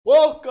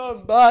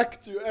Welcome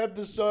back to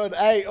episode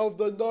 8 of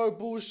the No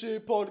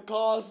Bullshit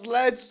Podcast.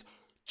 Let's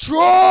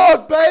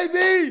trot,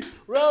 baby!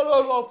 Round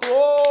of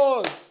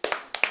applause!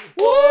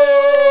 Woo!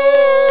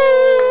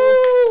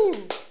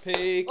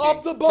 Peaking,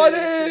 Up the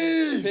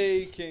buddies!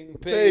 Peaking.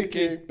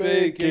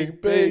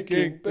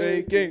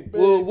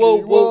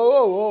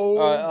 Whoa.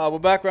 Alright, we're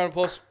back. Round of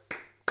applause.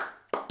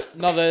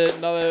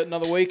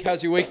 Another week.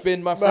 How's your week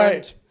been, my friend?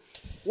 Mate,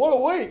 what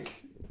a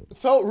week! It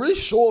felt really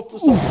short for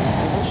some reason.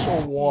 I'm not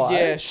sure why.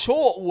 Yeah,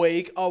 short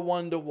week. I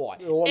wonder why.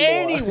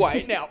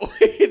 Anyway, now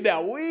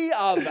we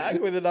are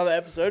back with another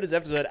episode. It's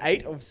episode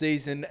 8 of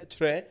season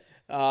 3.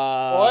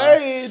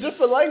 Hey,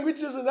 different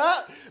languages and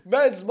that.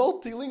 Man's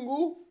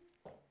multilingual.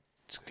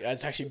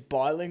 It's actually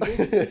bilingual.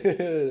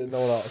 No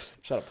one else.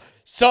 Shut up.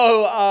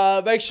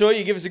 So make sure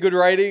you give us a good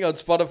rating on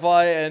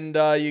Spotify and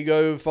you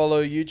go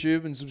follow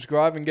YouTube and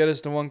subscribe and get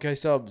us to 1K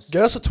subs.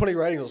 Get us a 20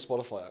 ratings on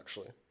Spotify,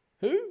 actually.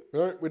 Who?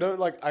 We don't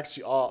like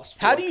actually ask.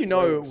 How do you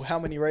know how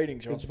many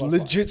ratings are on It Spotify?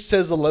 legit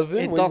says 11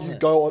 It when doesn't. you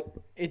go on.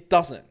 It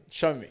doesn't.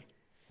 Show me.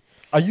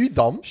 Are you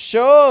dumb?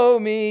 Show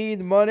me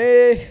the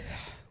money.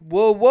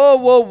 Whoa.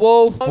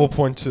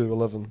 4.2,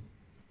 11.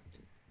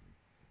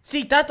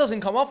 See, that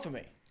doesn't come up for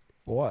me.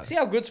 Why? See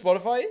how good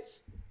Spotify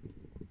is?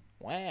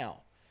 Wow.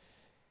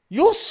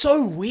 You're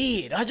so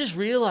weird. I just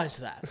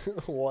realized that.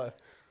 Why?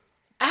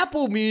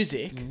 Apple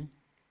Music,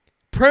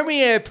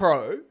 Premiere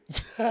Pro.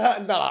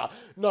 No.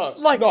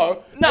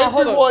 Hold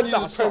Everyone on.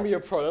 uses Stop.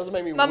 Premiere Pro. That doesn't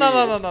make me No.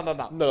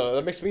 weird. No,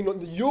 that makes me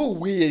not. You're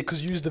weird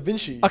because you use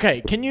DaVinci.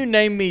 Okay, can you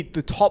name me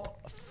the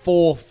top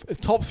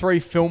 3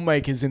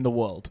 filmmakers in the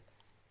world?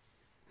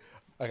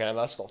 Okay,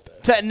 that's not fair.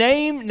 So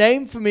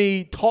name for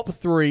me top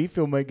 3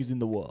 filmmakers in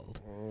the world.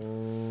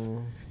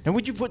 Now,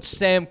 would you put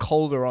Sam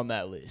Calder on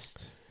that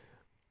list?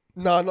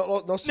 No,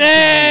 not since Nah!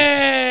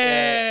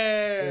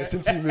 Yeah,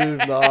 since he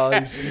moved, he's not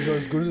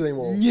as good as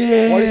anymore.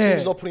 Yeah. Why do you think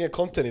he's not putting out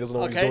content? He doesn't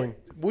know what he's doing.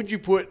 Would you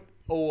put?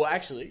 Oh,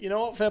 actually, you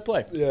know what? Fair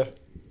play. Yeah.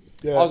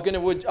 I was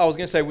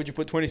gonna say, would you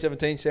put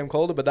 2017 Sam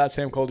Calder? But that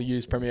Sam Calder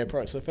used Premiere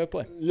Pro, so fair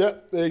play. Yeah,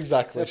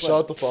 exactly. Fair play.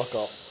 Shut the fuck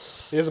up.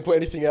 He hasn't put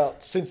anything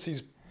out since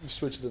he's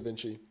switched to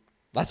DaVinci.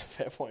 That's a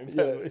fair point.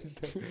 Yeah.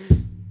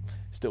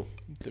 Still,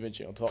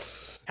 DaVinci on top.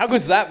 How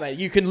good's that, mate?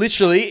 You can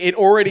literally, it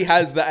already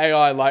has the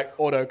AI like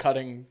auto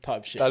cutting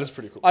type shit. That is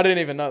pretty cool. I didn't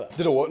even know that.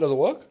 Did it work? Does it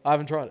work? I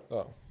haven't tried it.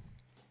 Oh.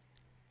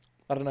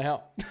 I don't know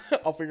how.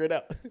 I'll figure it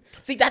out.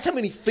 See, that's how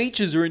many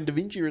features are in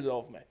DaVinci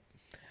Resolve, mate.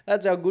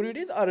 That's how good it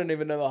is. I don't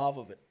even know the half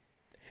of it.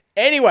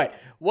 Anyway,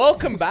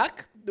 welcome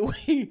back.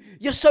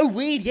 You're so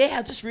weird. Yeah,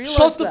 I just realized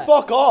Shut the that.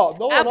 fuck up.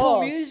 No one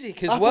Apple asked.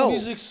 Music as Apple well.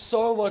 Music's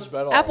so much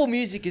better. Apple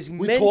Music is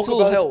we mental talk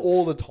about health. this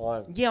all the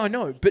time. Yeah, I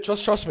know. But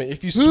Trust me.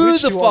 If you who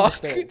switch, the you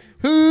fuck? understand.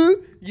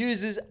 Who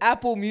uses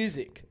Apple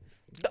Music?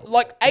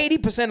 Like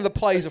 80% of the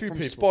plays A are few from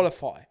people.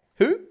 Spotify.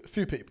 Who? A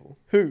few people.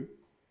 Who?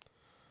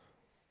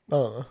 I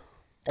don't know.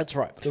 That's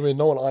right. I mean,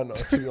 no one I know,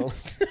 to be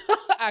honest.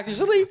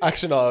 Actually?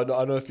 Actually, no.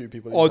 I know a few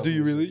people. Oh, who do love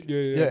you music.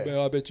 really? Yeah. Man,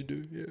 I bet you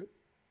do. Yeah.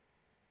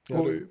 Yeah,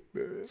 I do.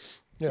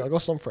 Yeah, I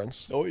got some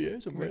friends. Oh, yeah,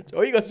 some friends.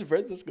 Oh, you got some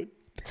friends. That's good.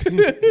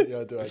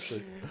 Yeah, I do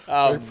actually.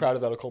 Very proud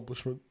of that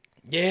accomplishment.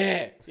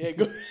 Yeah.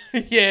 Good.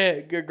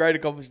 Yeah, good, great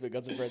accomplishment.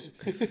 Got some friends.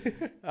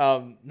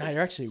 No,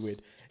 you're actually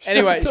weird.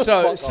 Anyway, Shut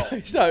the so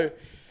fuck up.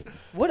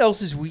 what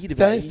else is weird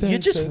about you? You're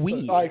just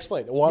weird. I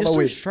explained. Why am You're I so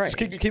weird? strange.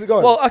 Just keep it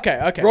going. Well,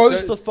 okay.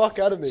 Roast the fuck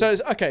out of me. So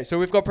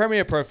we've got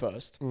Premiere Pro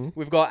first.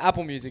 We've got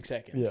Apple Music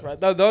second. Yeah. Right?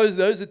 Those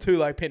are two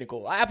like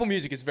pinnacle. Apple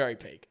Music is very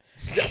peak.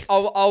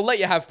 I'll let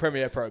you have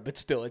Premiere Pro, but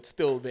still, it's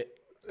still a bit.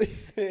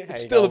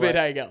 It's still a bit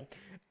hang on.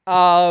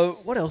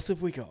 What else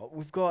have we got?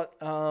 We've got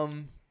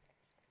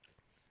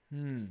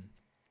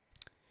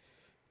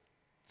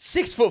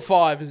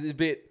 6'5" is a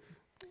bit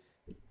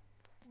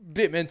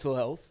mental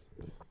health.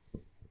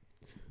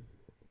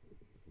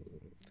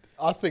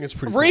 I think it's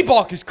pretty.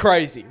 Reebok is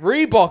crazy.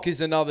 Reebok is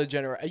another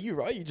generation. Are you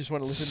right? You just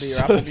want to listen to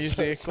your Apple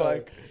Music,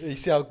 like. You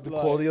see how the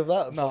quality of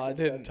that? No, I Fucking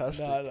didn't.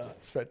 Fantastic. No.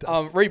 It's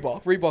fantastic.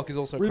 Reebok is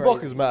also Reebok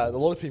crazy. is mad. A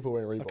lot of people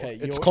wearing Reebok. Okay,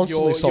 it's you're,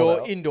 constantly sold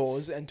you're out.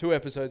 indoors, and 2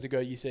 episodes ago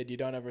you said you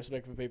don't have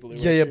respect for people who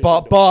Yeah, wear yeah, shoes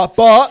but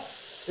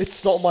indoors.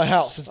 it's not my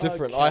house. It's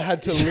different. I Okay.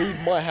 had to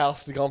leave my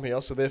house to come here,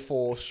 so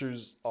therefore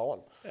shoes are on.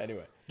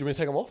 Anyway, Do you want me to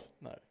take them off?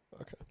 no.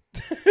 Okay.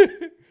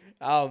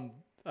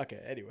 Okay,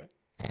 anyway.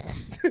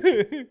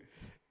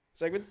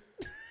 Segments?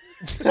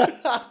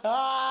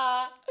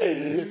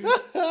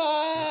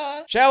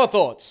 Shower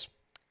thoughts.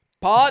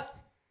 Part.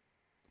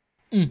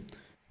 I'm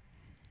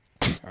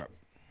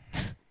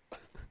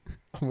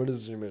gonna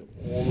zoom in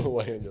all the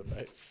way in your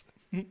face.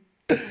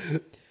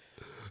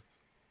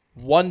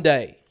 One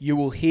day you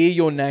will hear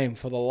your name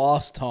for the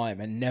last time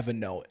and never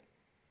know it.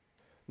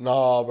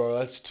 Nah, bro,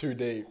 that's too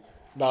deep.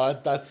 Nah,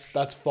 that's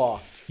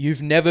far.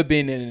 You've never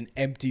been in an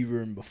empty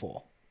room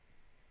before.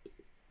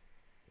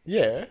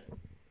 Yeah.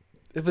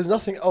 If there's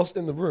nothing else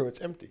in the room, it's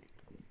empty.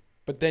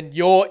 But then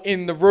you're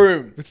in the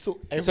room. It's still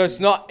empty. So it's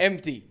not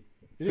empty.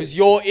 It Because is.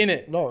 you're in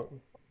it. No.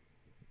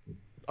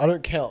 I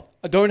don't count.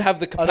 I don't have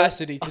the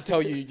capacity to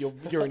tell you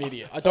you're an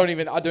idiot. I don't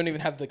even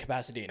have the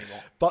capacity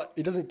anymore. But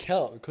it doesn't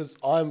count because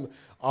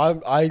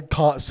I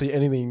can't see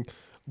anything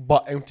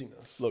but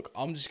emptiness. Look,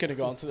 I'm just gonna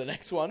go on to the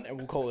next one and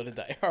we'll call it a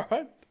day. All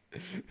right.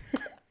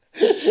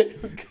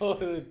 We'll call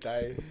it a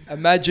day.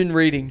 Imagine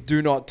reading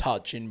 "Do Not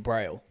Touch" in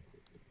Braille.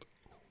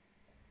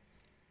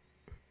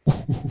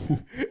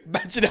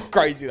 Imagine how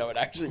crazy that would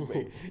actually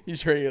be. You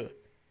just read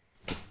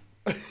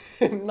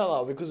it.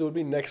 No, because it would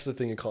be next to the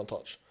thing you can't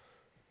touch.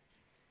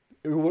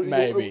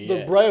 Maybe, the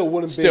yeah. Braille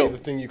wouldn't Still. be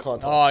the thing you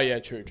can't touch. Oh yeah,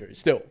 true.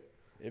 Still,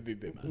 it'd be a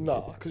bit mad.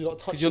 No, because you're not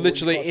touching. Because you're what you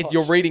literally can't touch.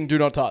 you're reading "Do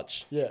Not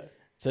Touch." Yeah,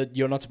 So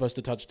you're not supposed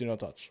to touch "Do Not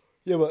Touch."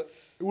 yeah, but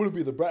it wouldn't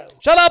be the Braille.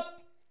 Shut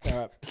up! All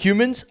right.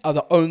 Humans are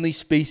the only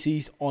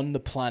species on the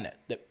planet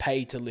that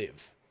pay to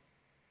live.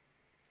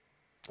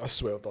 I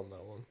swear I've done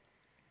that one.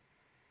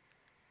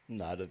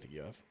 No, I don't think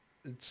you have.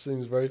 It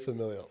seems very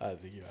familiar. I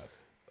don't think you have.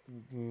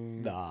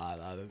 Nah,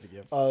 I don't think you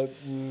have.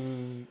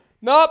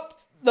 Nope,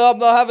 I'm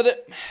not having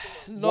it.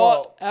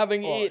 Not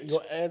having it.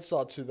 Your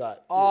answer to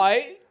that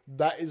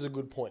that is a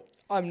good point.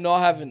 I'm not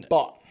having it.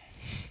 But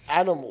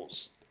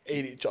animals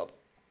eat each other.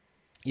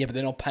 Yeah, but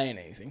they're not paying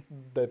anything.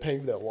 They're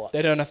paying for their lives.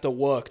 They don't have to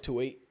work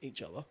to eat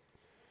each other.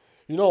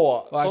 You know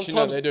what? Well, actually,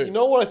 no, they do. You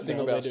know what I think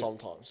No, about they do.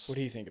 sometimes? What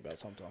do you think about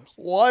sometimes?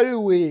 Why do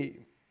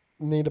we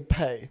need to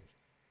pay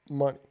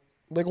money?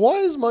 Like, why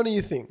is money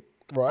a thing?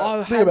 Right? I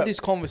Think had about this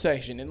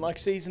conversation in like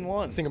season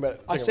 1. Think about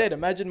it. I said,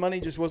 imagine money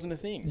just wasn't a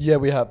thing. Yeah,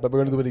 we have, but we're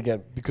going to do it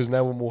again because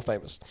now we're more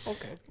famous.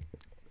 Okay.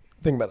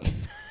 Think about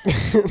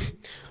it.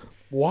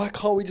 Why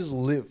can't we just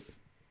live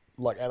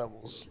like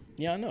animals?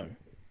 Yeah, I know.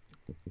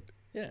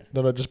 Yeah.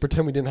 No, just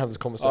pretend we didn't have this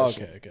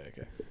conversation. Oh, okay.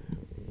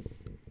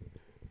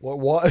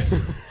 Why?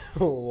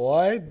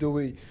 Why do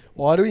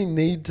we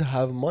need to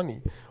have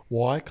money?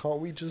 Why can't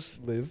we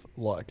just live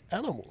like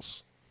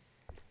animals?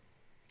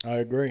 I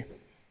agree.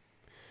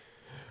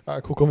 All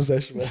right, cool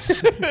conversation, man.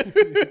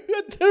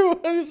 I don't know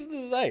what else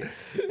to say.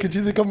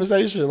 Continue the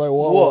conversation. Like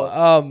what?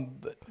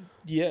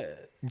 Yeah.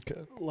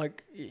 Okay.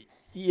 Like,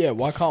 yeah,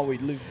 why can't we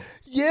live?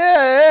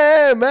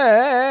 Yeah,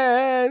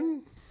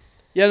 man.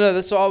 Yeah, no,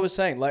 that's what I was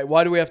saying. Like,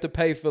 why do we have to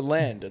pay for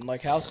land and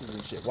like houses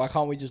and shit? Why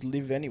can't we just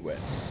live anywhere?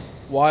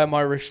 Why am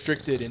I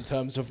restricted in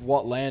terms of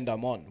what land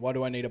I'm on? Why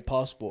do I need a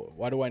passport?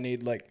 Why do I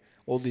need like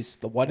all this?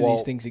 Why do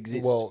these things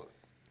exist? Well,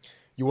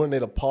 you wouldn't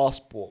need a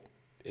passport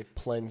if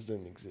planes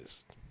didn't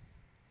exist.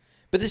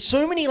 But there's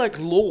so many like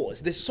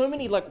laws. There's so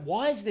many like,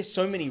 why is there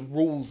so many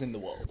rules in the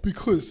world?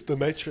 Because the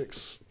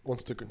Matrix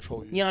wants to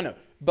control you. Yeah, I know.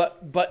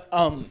 But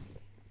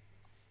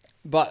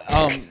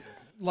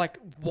like,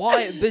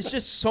 why? There's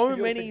just so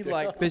many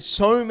like, there's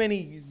so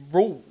many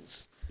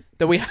rules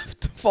that we have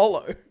to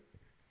follow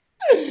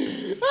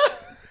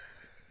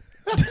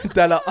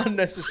that are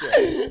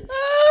unnecessary.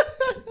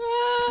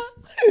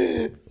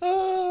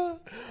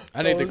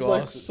 I need the glasses.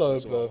 Like so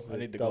as well. perfect. I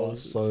need the that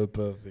glasses. was so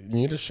perfect. You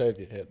need to shave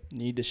your head. You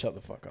need to shut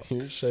the fuck up. You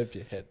need to shave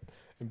your head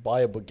and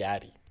buy a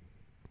Bugatti.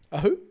 A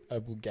who? A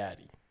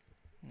Bugatti.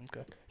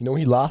 Okay. You know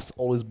he lost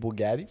all his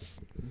Bugattis?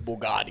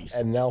 Bugattis.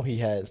 And now he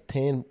has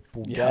 10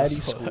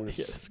 Bugatti scooters.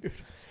 Yeah,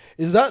 scooters.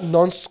 Is that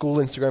non-school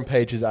Instagram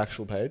page his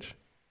actual page?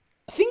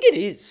 I think it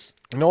is.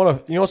 You know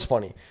what's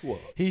funny? What?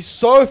 He's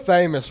so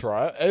famous,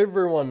 right?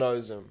 Everyone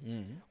knows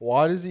him.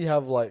 Why does he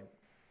have, like,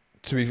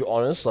 to be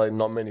honest, like,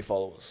 not many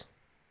followers?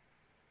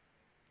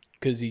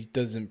 Because he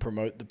doesn't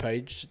promote the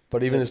page.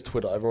 But even his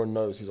Twitter, everyone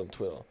knows he's on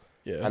Twitter.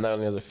 Yeah. And that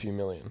only has a few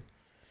million.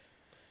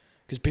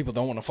 Because people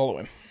don't want to follow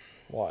him.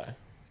 Why?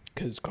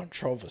 Because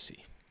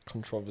controversy.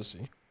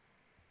 Controversy.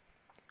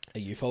 Are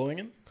you following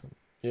him?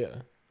 Yeah.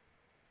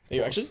 Are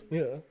you actually?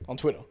 Yeah. On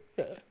Twitter?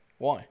 Yeah.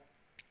 Why?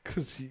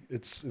 Because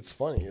it's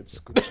funny. It's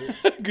good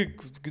shit. Good,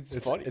 it's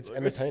funny. It's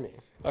entertaining.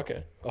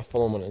 Okay. I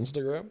follow him on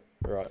Instagram.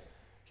 Right.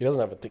 He doesn't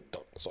have a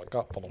TikTok, so I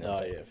can't follow him.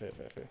 Oh, yeah, fair.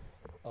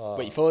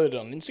 Wait, you followed it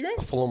on Instagram?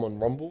 I follow him on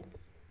Rumble.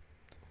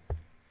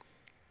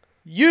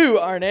 You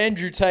are an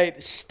Andrew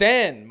Tate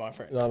stan, my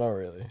friend. No, not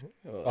really.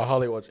 I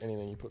hardly watch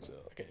anything he puts out.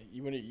 Okay,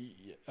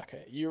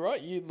 okay, you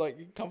right? You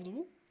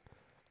comfortable?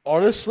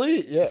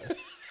 Honestly, yeah.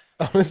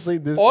 Honestly,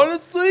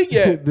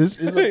 yeah. This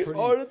is a pretty.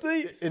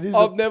 Honestly, it is.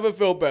 I've never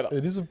felt better.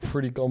 It is a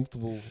pretty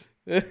comfortable.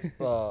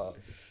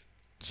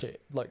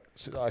 Shit. Like,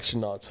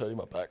 actually, no, it's hurting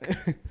my back.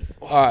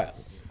 All right.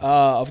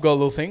 I've got a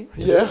little thing.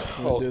 Yeah.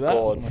 You wanna do that?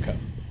 God. Okay.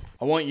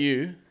 I want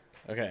you.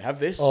 Okay, have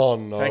this. Oh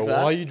no! Take that.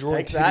 Why are you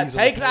drawing Take that. titties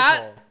Take on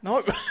that. paper?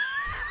 No.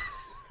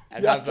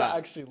 And You have have to that.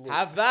 actually look.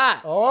 Have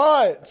that.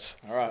 All right.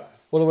 All right.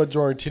 What about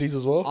drawing titties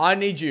as well? I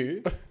need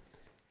you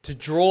to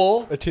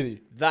draw A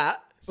titty.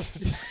 that.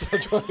 So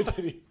drawing a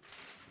titty.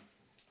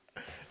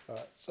 All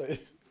right. So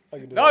I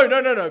can do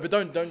No. But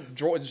don't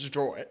draw it. Just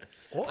draw it.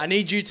 What? I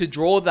need you to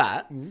draw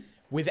that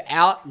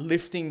without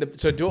lifting the.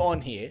 So do it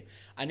on here.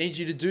 I need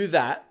you to do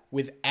that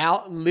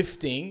without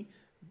lifting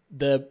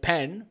the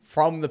pen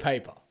from the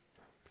paper.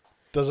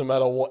 Doesn't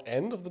matter what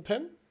end of the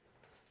pen.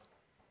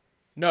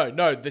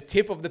 No, the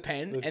tip of the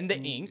pen and the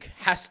ink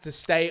has to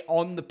stay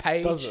on the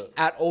page Does it?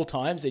 at all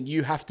times, and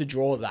you have to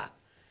draw that.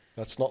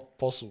 That's not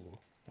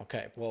possible.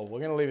 Okay, well, we're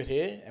going to leave it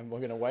here and we're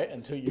going to wait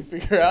until you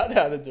figure out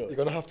how to do You're it.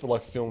 gonna have to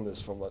like film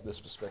this from like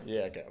this perspective.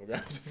 Yeah, okay, we're going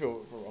to have to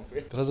film it from one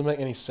bit. That doesn't make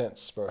any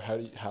sense, bro.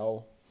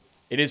 How?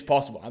 It is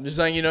possible. I'm just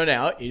saying,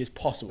 now, it is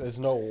possible. There's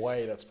no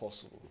way that's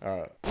possible. All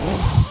right.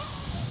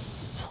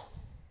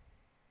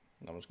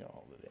 I'm just going to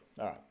hold it in.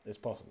 All right, it's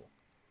possible.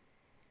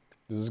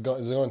 Is it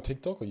going on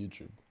TikTok or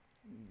YouTube?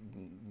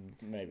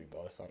 Maybe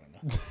both, I don't know.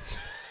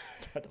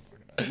 I don't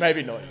fucking know.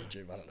 Maybe not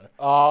YouTube, I don't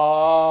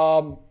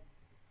know.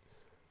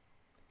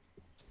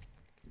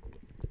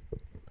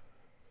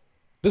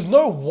 There's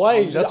no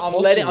way that's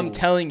possible. I'm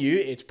telling you,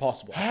 it's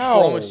possible. How?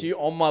 I promise you,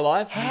 on my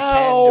life, you can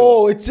How?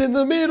 do it. It's in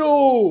the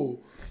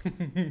middle.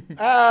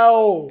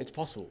 How? It's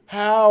possible.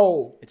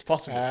 How? It's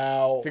possible.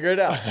 How? Figure it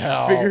out.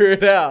 How? Figure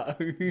it out.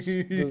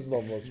 That's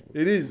not possible.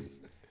 It is.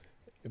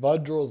 If I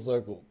draw a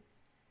circle,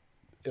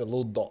 a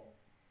little dot,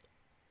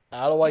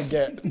 how do I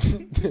get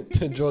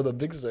to draw the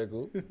big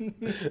circle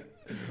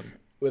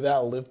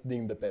without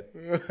lifting the pen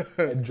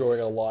and drawing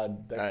a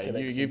line that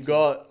connects?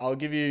 I'll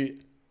give you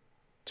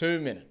 2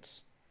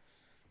 minutes.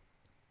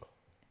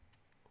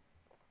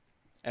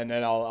 And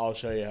then I'll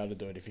show you how to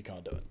do it if you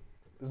can't do it.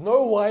 There's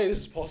no way this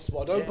is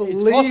possible. I don't It's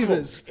believe possible.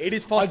 this. It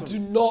is possible. I do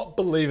not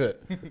believe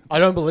it. I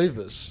don't believe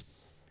this.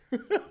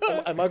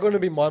 Am I going to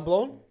be mind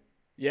blown?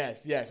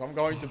 Yes, I'm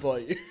going to blow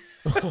you.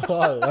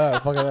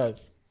 Alright, fucking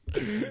oath.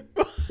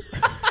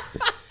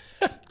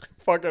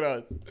 Fucking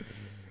oath.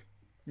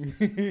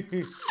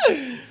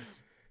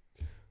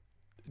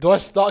 Do I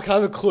start? Can I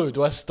have a clue?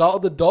 Do I start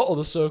with the dot or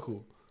the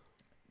circle?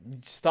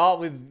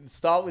 Start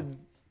with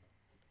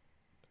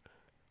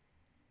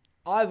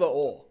either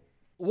or.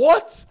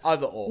 What?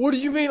 Either or. What do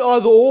you mean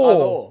either or?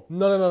 Either or.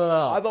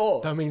 No. Either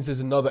or. That means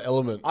there's another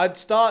element. I'd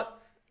start.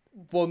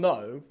 Well,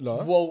 no. No?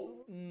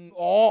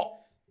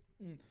 Well,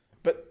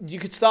 but you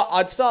could start.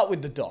 I'd start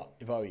with the dot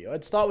if I were you.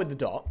 I'd start with the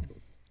dot.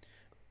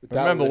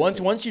 Remember,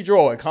 once you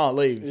draw, it can't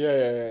leave.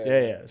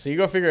 Yeah. So you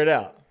got to figure it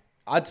out.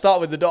 I'd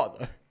start with the dot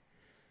though.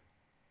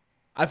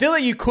 I feel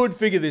like you could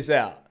figure this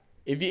out.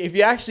 If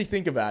you actually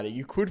think about it,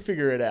 you could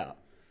figure it out.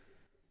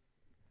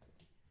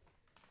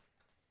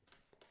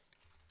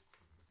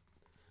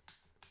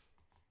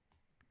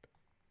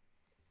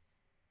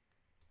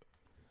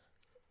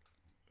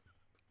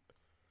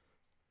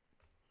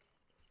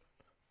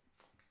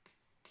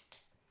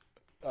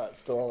 Alright,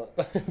 still on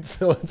it. It's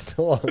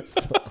still on.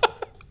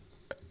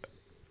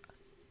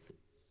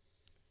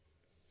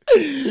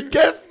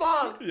 Get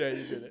fucked! Yeah,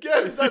 you did it.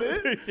 Is that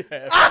it?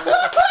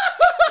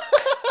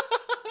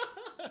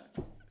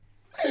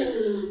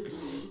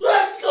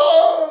 Let's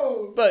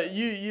go! But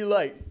you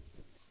like.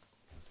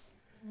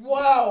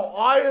 Wow,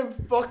 I am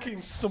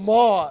fucking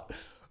smart.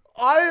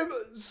 I am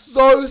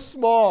so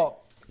smart.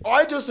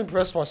 I just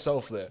impressed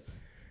myself there.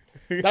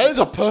 That is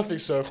a perfect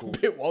circle. A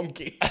bit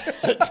wonky.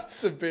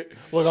 It's a bit.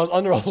 Look, I was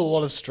under a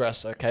lot of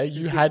stress, okay?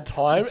 You had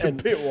time a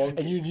bit wonky.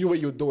 and you knew what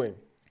you were doing.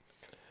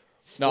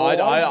 No,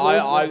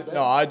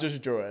 Well, I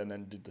just drew it and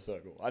then did the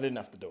circle. I didn't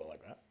have to do it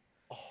like that.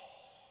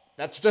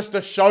 That's just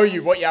to show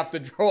you what you have to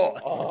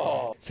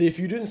draw. See, if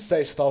you didn't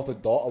say start with a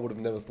dot, I would have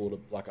never thought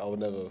of, I would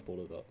never have thought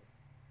of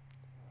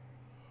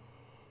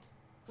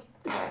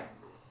that.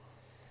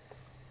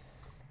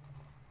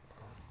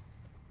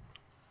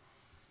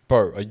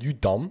 Bro, are you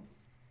dumb?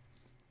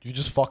 You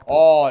just fucked up.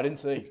 Oh, I didn't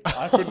see.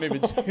 I couldn't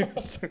even see.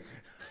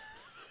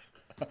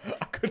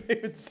 I couldn't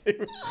even see.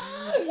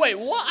 Wait,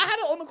 what? I had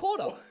it on the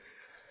corner.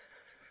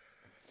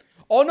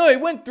 Oh no, it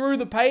went through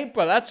the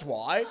paper. That's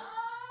why.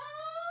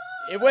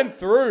 It went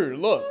through.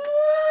 Look.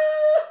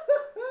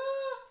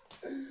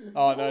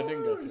 Oh no, it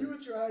didn't go You through. were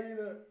dragging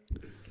it.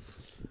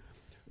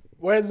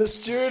 When the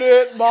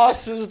student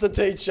masters the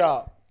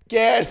teacher,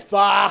 get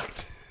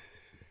fucked.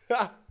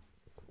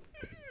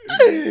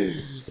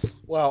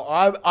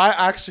 Wow, I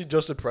actually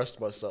just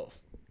impressed myself.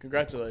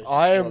 Congratulations.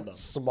 I am Well done.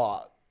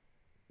 smart.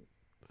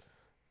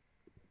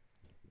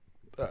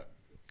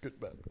 Good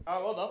man.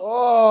 Well done.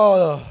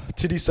 Oh,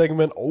 titty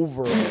segment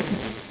over.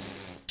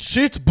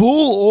 Shit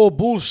bull or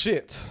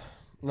bullshit?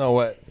 No,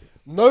 wait.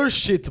 No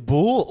shit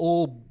bull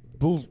or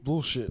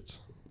bullshit?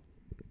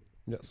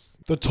 Yes.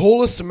 The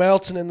tallest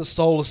mountain in the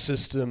solar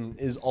system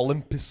is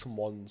Olympus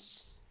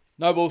Mons.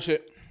 No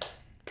bullshit.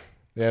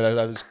 Yeah,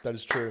 that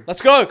is true.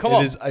 Let's go. Come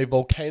on. It is a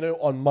volcano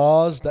on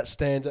Mars that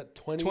stands at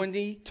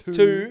 22.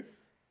 22,000.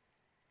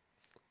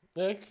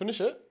 Yeah,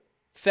 finish it.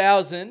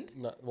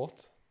 No,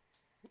 what?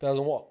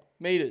 1,000 what?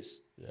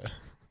 Meters. Yeah.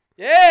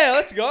 Yeah,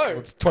 let's go.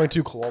 It's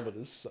 22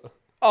 kilometers. So.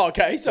 Oh,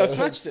 okay. So I've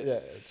smashed it. Yeah,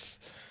 it's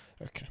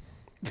okay.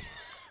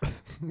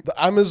 The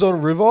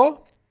Amazon River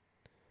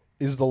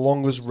is the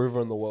longest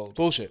river in the world.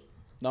 Bullshit.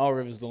 Nile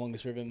River is the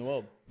longest river in the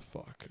world.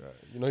 Fuck.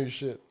 You know your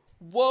shit.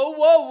 Whoa.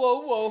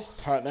 All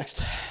right,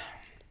 next.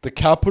 The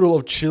capital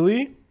of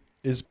Chile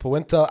is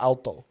Puente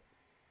Alto.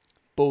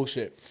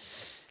 Bullshit.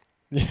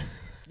 Yeah.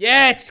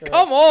 Yes,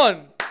 come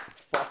on.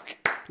 Fuck.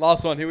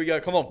 Last one. Here we go.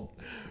 Come on.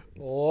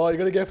 Oh, you're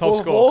gonna get Top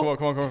 4 score.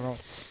 for 4?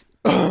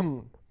 Come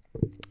on.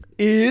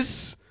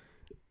 Is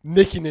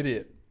Nick an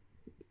idiot?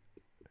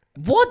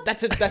 What?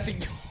 That's a.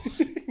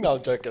 No,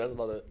 I'm joking. That's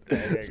not it.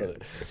 That's not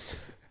it.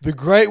 The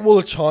Great Wall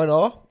of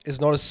China is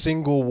not a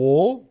single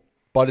wall,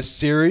 but a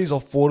series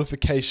of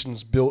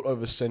fortifications built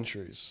over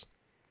centuries.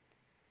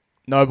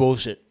 No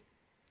bullshit.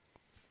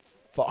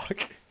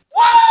 Fuck.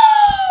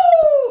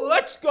 Woo!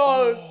 Let's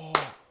go.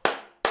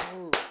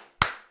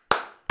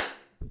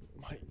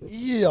 My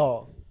ear.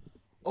 Oh,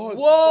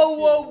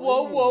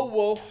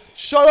 Whoa.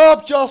 shut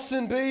up,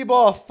 Justin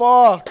Bieber.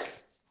 Fuck.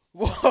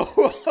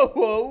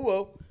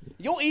 Whoa.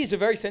 Your ears are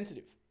very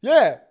sensitive.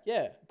 Yeah.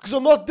 Yeah. Because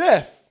I'm not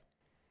deaf.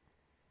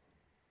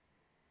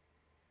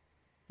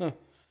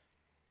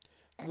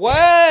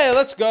 Well,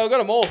 let's go. Got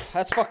them all.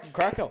 That's fucking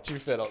cracker. To be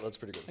fair, that's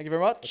pretty good. Thank you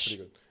very much. That's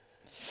pretty good.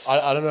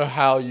 I don't know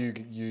how you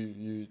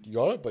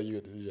got it, but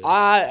you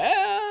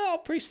yeah.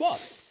 Pretty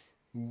smart.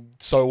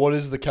 So what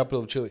is the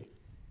capital of Chile?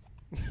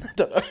 I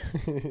don't know.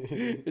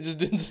 It just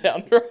didn't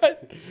sound right.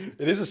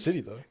 It is a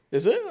city though.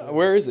 Is it?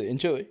 Where is it? In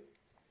Chile?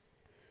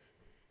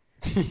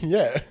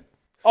 Yeah.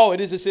 Oh,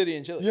 it is a city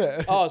in Chile.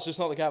 Yeah. Oh, it's just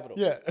not the capital.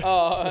 Yeah.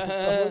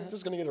 Oh. I'm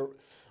just gonna get I'm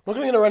not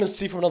gonna get a random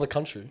city from another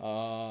country.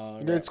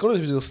 It's got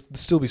to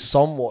still be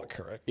somewhat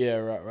correct. Yeah,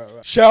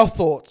 right. Shower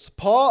thoughts.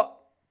 Part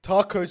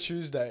Taco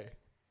Tuesday.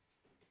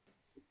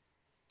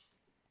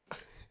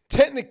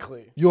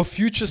 Technically, your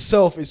future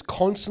self is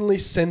constantly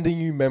sending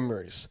you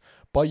memories,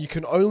 but you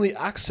can only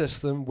access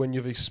them when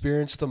you've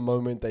experienced the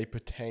moment they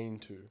pertain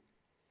to.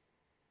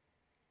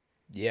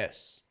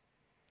 Yes.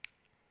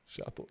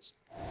 Shower thoughts.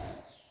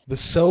 The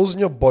cells in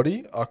your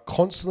body are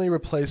constantly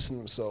replacing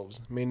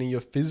themselves, meaning you're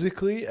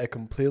physically a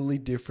completely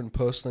different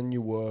person than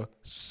you were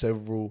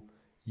several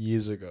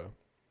years ago.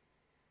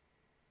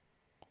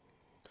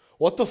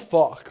 What the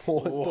fuck?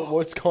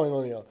 What's going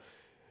on here?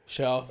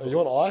 Shower Are you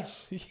on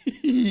ice?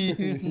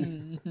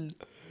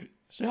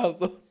 Shower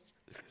thoughts.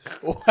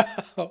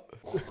 Wow.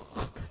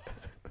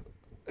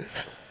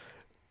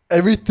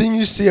 Everything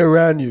you see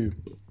around you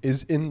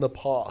is in the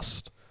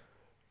past.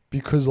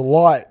 Because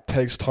light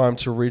takes time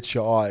to reach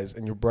your eyes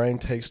and your brain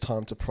takes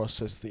time to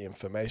process the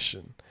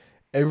information.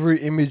 Every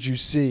image you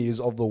see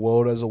is of the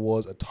world as it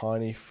was a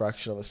tiny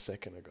fraction of a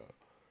second ago.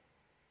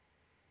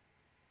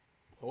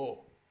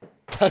 Oh.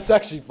 That's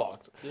actually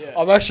fucked. Yeah.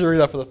 I'm actually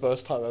reading that for the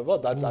first time ever.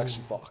 That's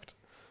actually fucked.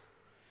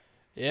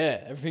 Yeah,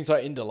 everything's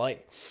like in delay.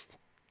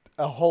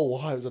 Our whole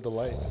lives are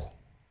delayed.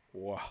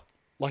 Wow.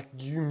 Like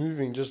you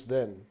moving just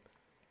then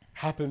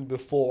happened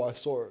before I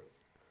saw it.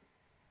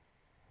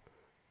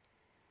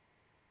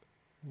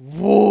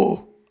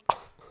 Whoa.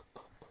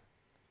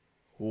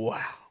 Wow.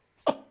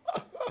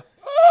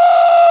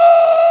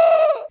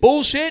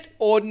 Bullshit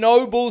or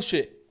no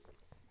bullshit?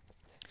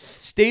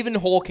 Stephen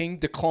Hawking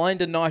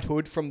declined a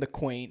knighthood from the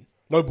Queen.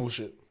 No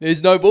bullshit.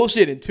 There's no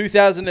bullshit. In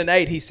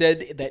 2008, he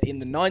said that in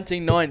the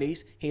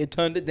 1990s, he had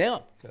turned it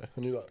down. Yeah,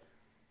 I knew that.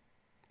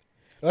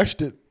 I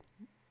actually did.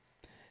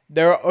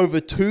 There are over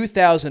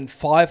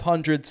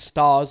 2,500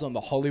 stars on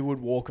the Hollywood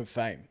Walk of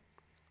Fame.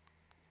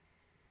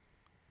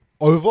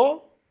 Over?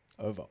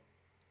 Over.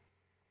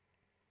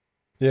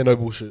 Yeah, no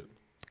bullshit.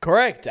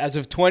 Correct. As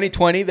of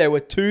 2020, there were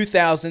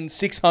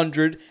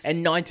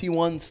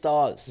 2,691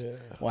 stars. Yeah.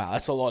 Wow,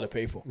 that's a lot of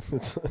people.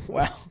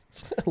 Wow.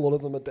 A lot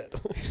of them are dead.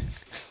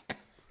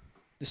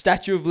 The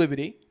Statue of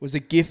Liberty was a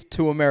gift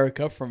to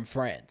America from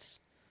France.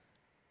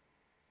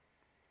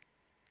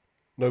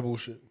 No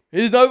bullshit.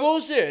 There's no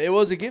bullshit. It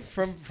was a gift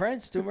from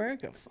France to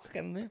America.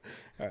 Fucking man.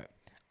 All right.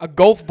 A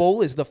golf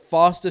ball is the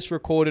fastest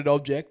recorded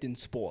object in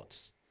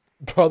sports.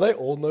 Bro, they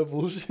all know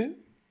bullshit.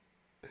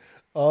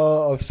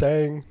 Of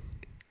saying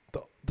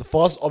the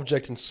fast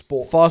object in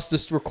sport.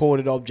 Fastest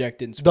recorded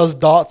object in sports. Does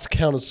darts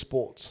count as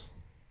sports?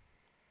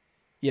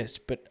 Yes,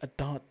 but a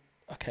dart.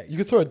 Okay. You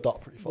could throw a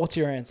dart pretty fast. What's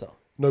your answer?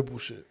 No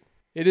bullshit.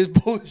 It is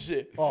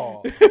bullshit.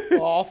 Oh,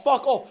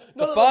 fuck off.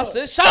 No, The no,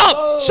 fastest. no. Shut up!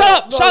 No, Shut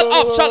up! no, Shut no,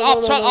 up! no, Shut no, up!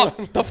 no, Shut no, up!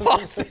 no.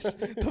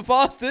 The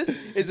fastest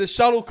is a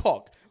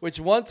shuttlecock, which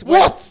once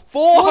What? went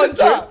 400. What is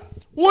that?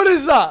 What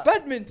is that?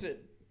 Badminton.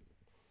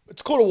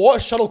 It's called a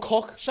what?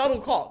 Shuttlecock?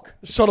 Shuttlecock.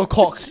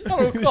 Shuttlecock.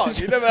 Shuttlecock.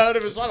 You never heard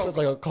of a Sounds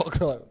shuttlecock? like a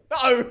cock. No.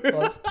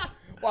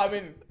 Well, I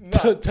mean,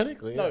 no.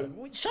 Technically, yeah.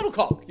 No,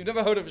 shuttlecock. You've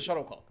never heard of a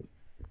shuttlecock.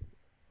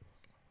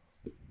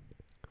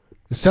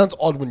 It sounds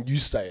odd when you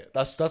say it.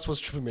 That's what's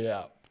tripping me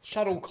out.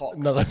 Shuttlecock.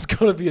 No, that's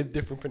got to be a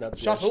different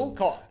pronunciation.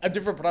 Shuttlecock. A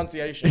different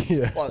pronunciation.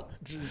 Yeah. What?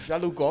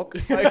 Shuttlecock?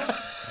 Like,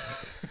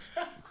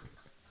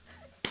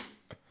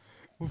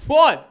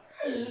 what?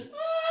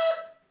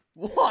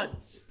 What?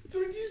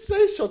 Did you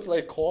say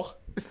Shuttlecock?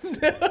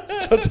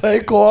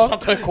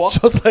 Shuttlecock? Shuttlecock?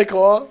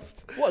 Shuttlecock?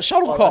 What?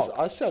 Shuttlecock.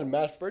 I sound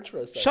mad French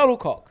when I say it.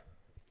 Shuttlecock.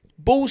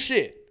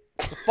 Bullshit.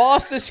 The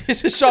fastest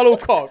is a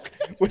shuttlecock,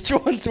 which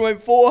once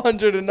went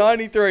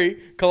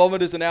 493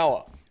 kilometers an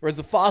hour, whereas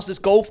the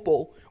fastest golf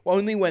ball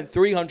only went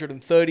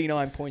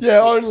 339.6. Yeah,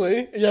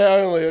 only.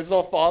 It's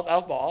not fast.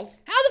 How fast?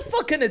 How the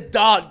fuck can a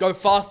dart go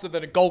faster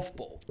than a golf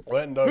ball?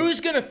 Well, no.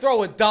 Who's gonna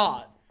throw a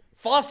dart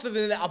faster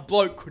than a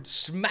bloke could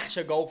smash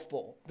a golf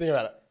ball? Think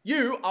about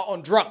You are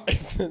on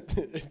drugs. it.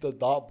 If the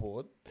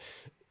dartboard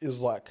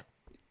is like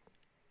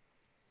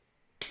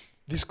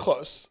this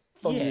close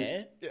from Yeah.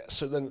 you, yeah.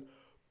 So then,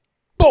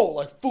 boom,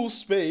 like full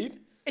speed.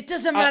 It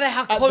doesn't matter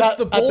how At close that-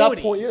 the board At that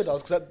point, is. yeah, it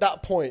does. Because at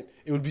that point,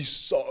 it would be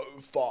so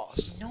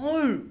fast.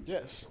 No.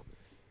 Yes.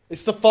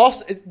 It's the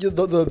fast.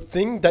 The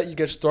thing that you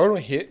get thrown or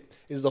hit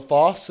is the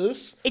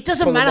fastest. It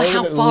doesn't from the matter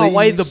how moment it far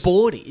away the leaves-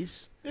 board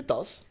is. It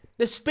does.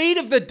 The speed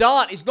of the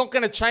dart is not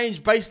going to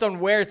change based on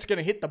where it's going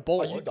to hit the Are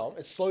board. you dumb?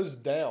 It slows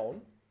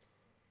down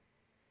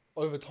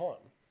over time.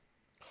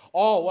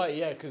 Oh, wait,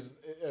 yeah, because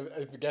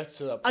if it gets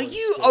to that point... Are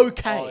you still-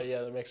 okay? Oh,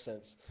 yeah, that makes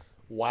sense.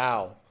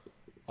 Wow.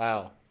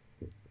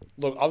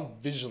 Look, I'm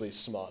visually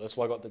smart. That's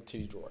why I got the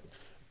titty drawing.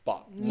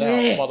 But now,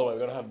 Yeah. by the way, we're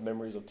going to have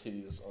memories of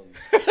titties on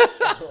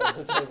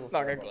the table.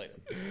 Not going to clean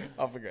it.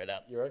 I'll figure it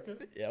out. You reckon?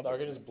 Yeah. No, I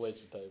can just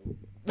bleach the table.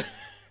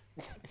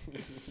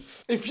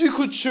 If you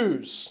could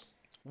choose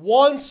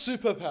one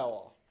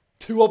superpower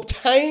to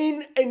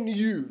obtain and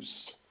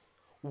use,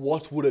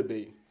 what would it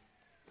be?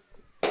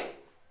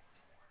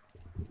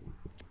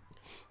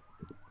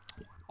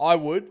 I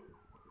would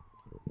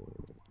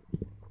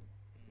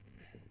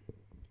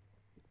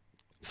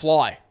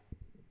fly.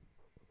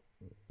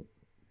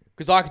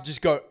 Because I could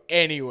just go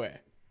anywhere.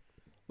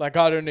 Like,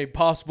 I don't need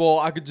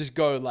passport. I could just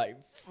go, like,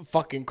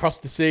 fucking cross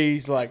the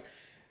seas. Like,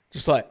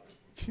 just like,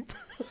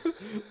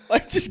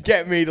 like, just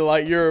get me to,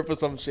 like, Europe or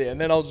some shit. And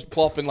then I'll just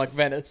plop in, like,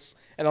 Venice.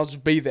 And I'll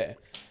just be there.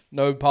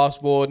 No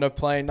passport, no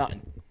plane,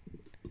 nothing.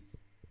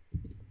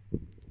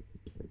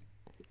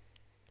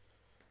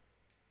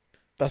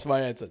 That's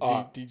my answer.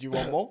 Did you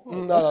want more?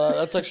 No,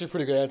 that's actually a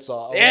pretty good answer.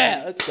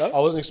 Yeah, let's go. I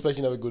wasn't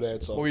expecting to have a good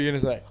answer. What were you going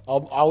to say?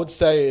 I would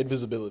say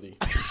invisibility.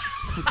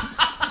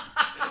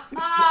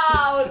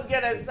 I was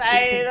going to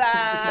say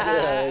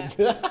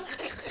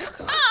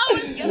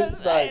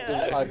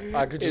that.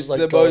 I could just It's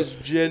like the go,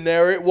 most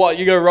generic. What,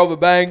 you go rob a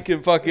bank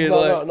and fucking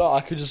no.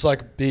 I could just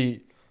like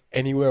be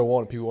anywhere I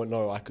want. People won't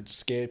know. I could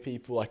scare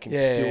people. I can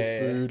steal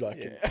food. I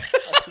could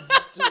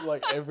just do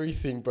like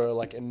everything, bro.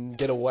 Like and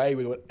get away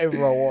with whatever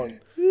I want.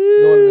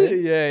 You know what I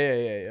mean?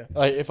 Yeah.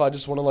 Like if I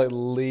just want to like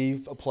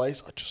leave a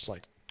place, I just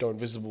like go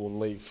invisible and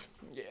leave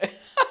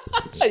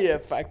Yeah,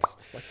 facts.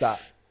 like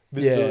that.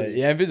 Visibility.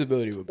 Yeah,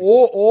 invisibility would be.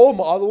 Or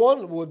my other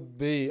one would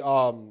be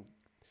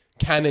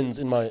cannons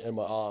in my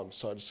arms,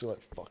 so I just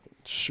like fucking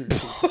shoot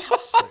people.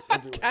 Just, like,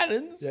 everywhere.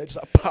 Cannons? Yeah, just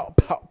like pow,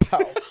 pow, pow.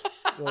 You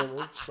know what I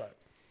mean? It's like,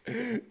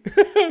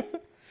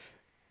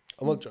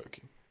 I'm not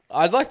joking.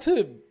 I'd like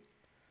to.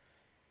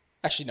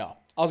 Actually, no.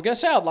 I was gonna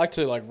say I'd like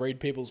to like read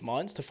people's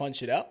minds to find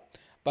shit out,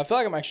 but I feel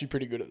like I'm actually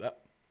pretty good at that.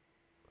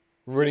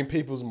 Reading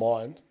people's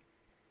mind.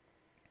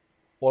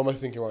 What am I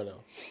thinking right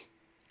now?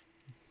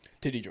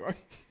 Titty drawing.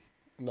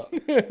 No.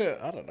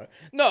 I don't know.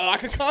 No,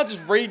 like I can't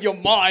just read your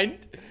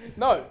mind.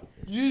 No.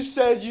 You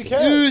said you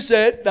can. You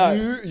said no.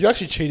 You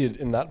actually cheated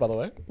in that, by the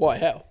way. Why?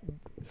 How?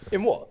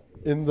 In what?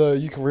 In the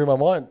You Can Read My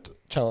Mind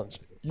challenge.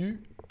 You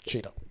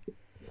cheater.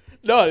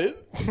 No,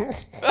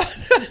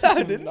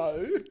 I didn't.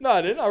 I didn't. No,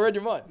 I didn't. I read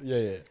your mind.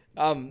 Yeah.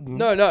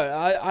 No.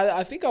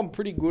 I think I'm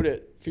pretty good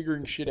at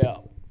figuring shit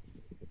out.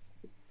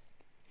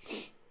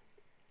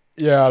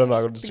 Yeah, I don't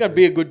know. I think I'd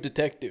be a good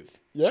detective.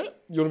 Yeah?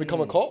 You want to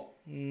become a cop?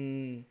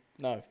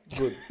 No.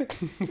 Good.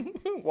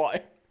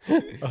 Why? I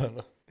don't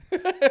know.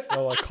 I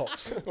like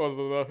cops. I don't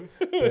know.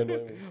 They annoy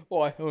me.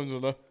 Why? I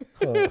don't know.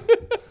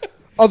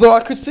 Although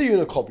I could see you in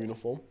a cop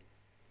uniform.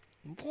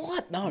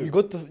 What? No. You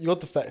got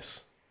the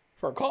face.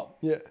 For a cop?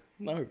 Yeah.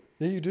 No.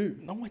 Yeah, you do.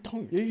 No, I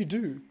don't. Yeah, you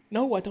do.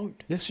 No, I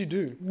don't. Yes, you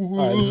do.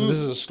 Alright, this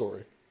is a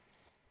story.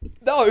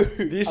 No. I'll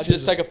is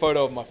just a take a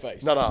photo of my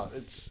face. No,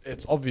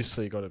 it's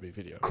obviously got to be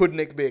video. Could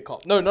Nick be a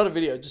cop? No, not a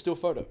video. Just do a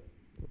photo.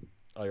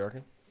 Oh, you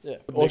reckon? Yeah.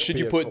 Could Or Nick should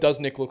be you a put, cop? does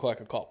Nick look like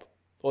a cop?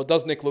 Or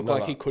does Nick look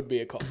like No. he could be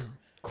a cop?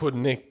 Could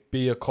Nick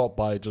be a cop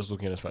by just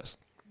looking at his face?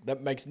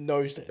 That makes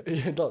no sense.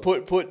 Yeah, it does.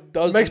 Put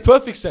does It makes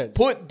perfect sense.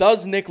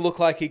 does Nick look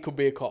like he could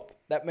be a cop?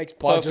 That makes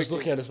by perfect. just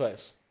looking at his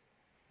face.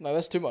 No,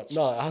 that's too much.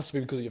 No, it has to be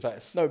because of your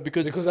face. No,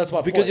 because that's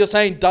my because point. you're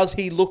saying does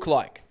he look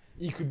like?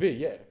 He could be,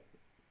 yeah.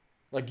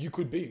 Like you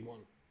could be one.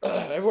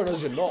 Everyone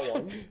knows you're not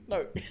one.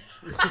 No.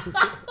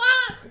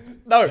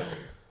 No.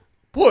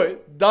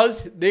 Put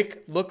does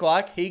Nick look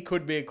like he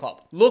could be a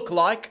cop? Look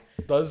like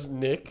Does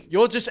Nick?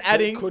 you're just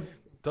adding.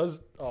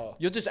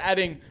 You're just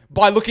adding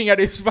by looking at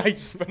his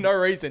face for no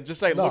reason. Just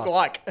say look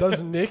like.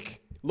 Does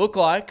Nick Look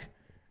like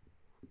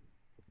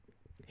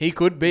he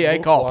could be a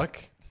look cop.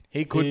 like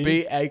He could he-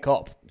 be a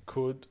cop.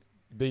 could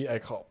be a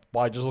cop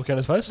by just looking at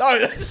his face? No,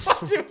 that's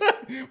not too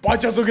much. By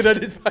just looking at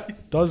his face.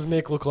 Does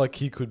Nick look like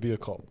he could be a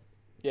cop?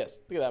 Yes,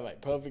 look at that,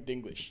 mate. Perfect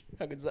English.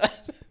 How good's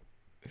that?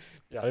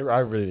 Yeah, I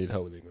really need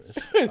help with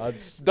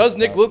English. Does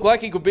Nick look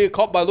like he could be a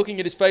cop by looking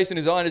at his face and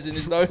his eyes and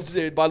his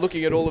nose, by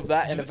looking at all of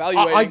that and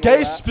evaluating I all gave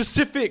that,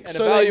 specific, and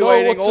so they know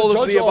evaluating what to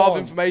all of the judge above on.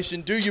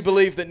 information? Do you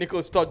believe that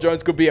Nicholas Todd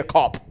Jones could be a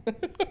cop?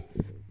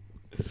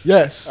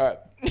 Yes. All right.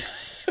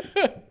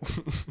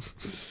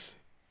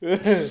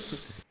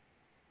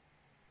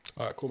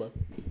 All right, cool, man.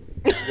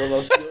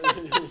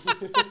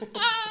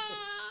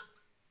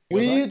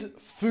 Weird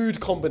food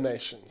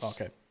combinations.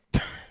 Okay.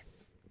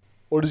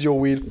 What is your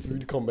weird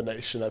food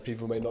combination that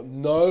people may not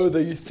know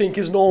that you think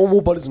is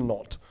normal but is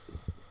not?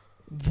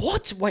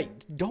 What?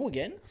 Wait, go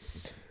again.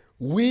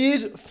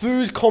 Weird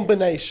food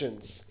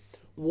combinations.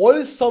 What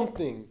is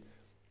something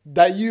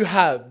that you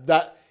have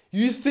that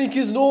you think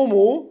is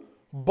normal,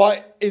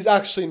 but is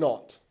actually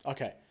not?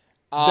 Okay.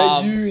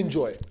 That you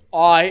enjoy.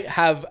 I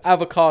have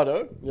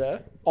avocado Yeah.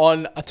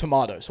 on a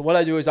tomato. So what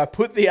I do is I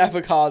put the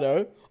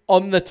avocado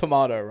on the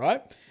tomato,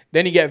 right?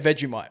 Then you get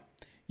Vegemite.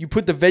 You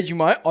put the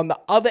Vegemite on the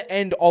other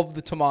end of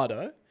the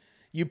tomato.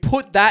 You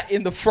put that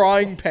in the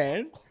frying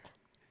pan.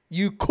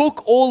 You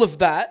cook all of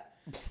that.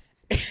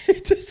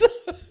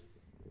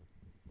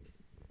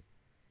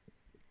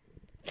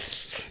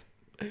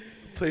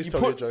 Please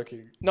tell me you're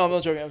joking. No, I'm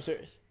not joking. I'm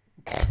serious.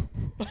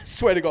 I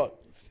swear to God.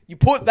 You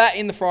put that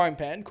in the frying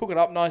pan, cook it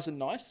up nice and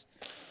nice.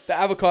 The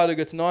avocado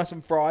gets nice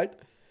and fried.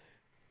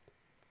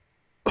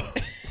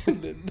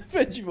 And then the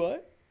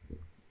Vegemite.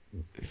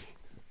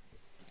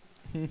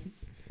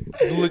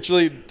 It's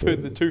literally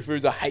the two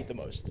foods I hate the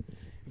most.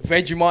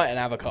 Vegemite and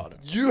avocado.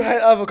 You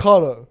hate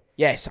avocado?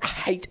 Yes, I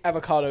hate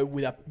avocado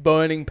with a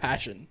burning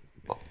passion.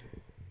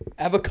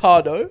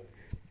 Avocado,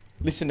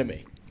 listen to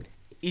me,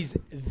 is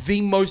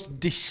the most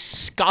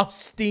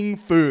disgusting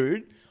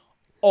food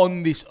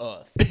on this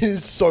earth. It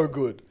is so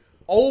good.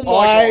 Oh my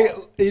I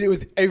God. eat it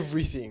with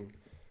everything.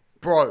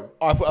 Bro,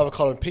 I put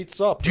avocado on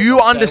pizza. Do you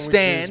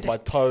understand? My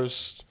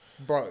toast.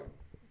 bro,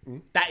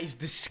 that is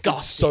disgusting.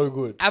 It's so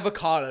good.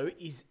 Avocado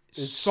is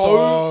It's so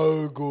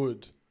so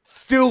good.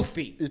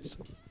 filthy. It's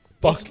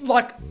It's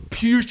like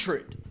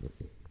putrid.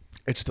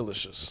 It's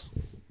delicious.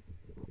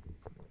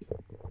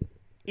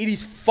 It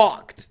is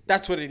fucked.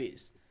 That's what it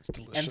is. It's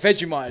delicious. And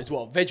Vegemite as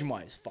well.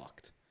 Vegemite is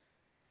fucked.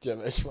 Yeah,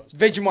 Vegemite's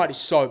Vegemite is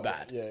so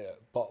bad. yeah.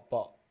 But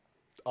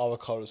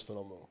avocado is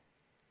phenomenal.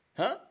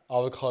 Huh?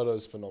 Avocado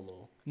is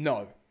phenomenal.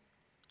 No.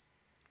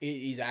 It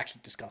is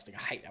actually disgusting. I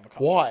hate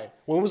avocado. Why?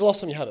 When was the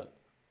last time you had it?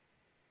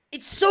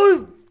 It's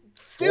so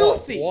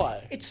filthy.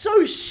 Why? It's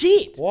so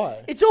shit.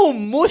 Why? It's all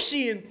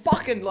mushy and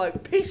fucking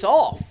like piss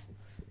off.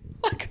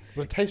 Like,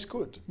 But it tastes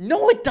good.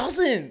 no, it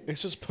doesn't.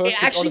 It's just perfect.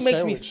 It actually on a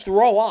makes me sandwich.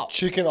 throw up.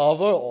 Chicken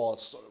avo, oh,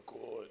 it's so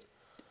good.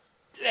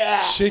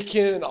 Yeah.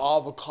 Chicken and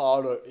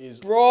avocado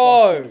is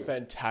Bro. fucking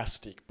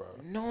fantastic, bro.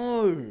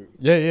 No.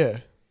 Yeah.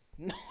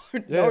 No.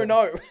 Yeah.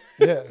 No.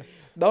 Yeah.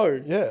 No.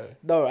 Yeah.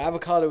 No.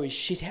 Avocado is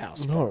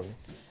shithouse. No.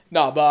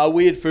 No, but a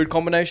weird food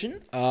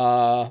combination.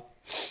 I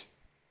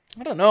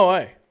don't know,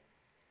 eh?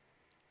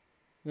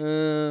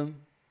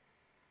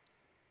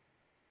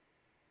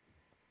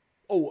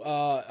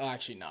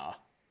 Actually, nah.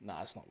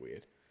 Nah, it's not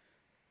weird.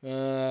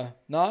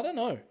 Nah, I don't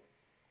know.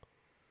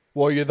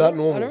 Well, you're that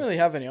normal. I don't really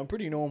have any. I'm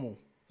pretty normal.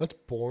 That's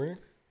boring.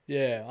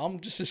 Yeah, I'm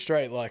just a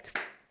straight, like,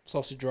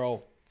 sausage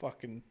roll,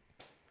 fucking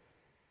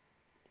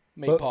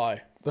meat But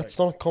pie. That's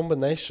not a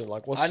combination.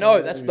 Like, what's I know,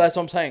 something that's that what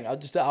I'm saying.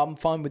 I'm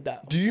fine with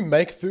that. Do you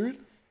make food?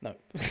 No.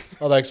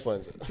 Oh, that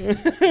explains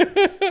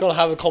it. Gotta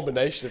have a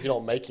combination if you're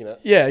not making it.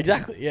 Yeah,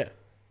 exactly, yeah.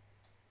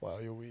 Wow,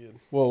 you're weird.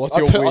 Well, what's I'll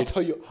your tell, weird? I'll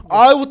tell you.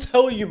 I will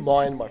tell you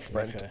mine, my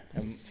friend. Okay.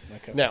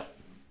 Okay. Now,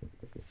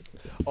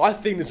 I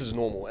think this is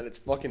normal and it's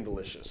fucking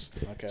delicious.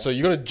 Okay. So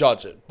you're gonna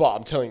judge it, but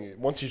I'm telling you,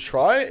 once you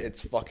try it,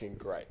 it's fucking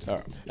great.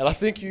 Alright. And I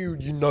think you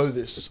know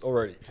this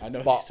already. I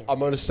know but this already. I'm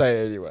gonna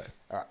say it anyway.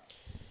 Alright.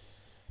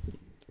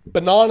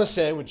 Banana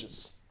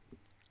sandwiches.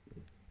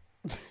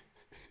 It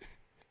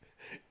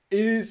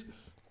is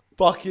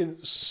fucking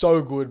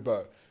so good,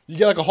 bro. You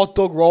get like a hot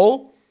dog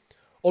roll.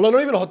 Or no,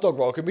 not even a hot dog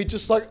roll. It could be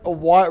just like a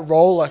white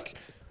roll, like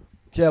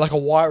a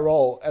white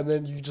roll, and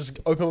then you just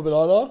open a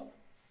banana,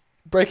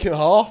 break it in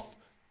half,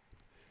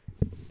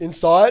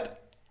 inside.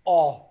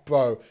 Oh,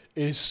 bro,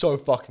 it is so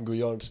fucking good.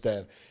 You don't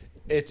understand.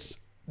 It's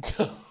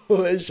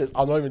delicious.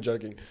 I'm not even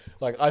joking.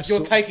 Like You're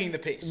taking the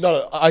piss.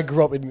 No, I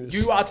grew up eating this.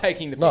 You are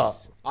taking the Nah.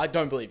 piss. I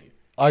don't believe you.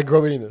 I grew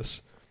up eating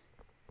this.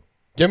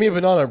 Give me a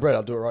banana and bread.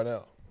 I'll do it right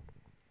now.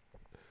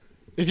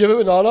 If you have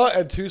a banana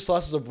and 2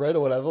 slices of bread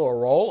or whatever, or a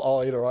roll,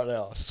 I'll eat it right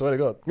now. I swear to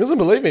God. He doesn't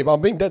believe me, but I'm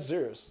being dead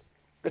serious.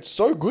 It's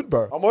so good,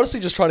 bro. I'm honestly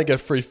just trying to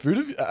get free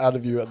food out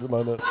of you at the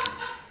moment.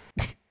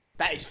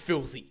 That is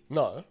filthy.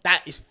 No.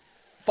 That is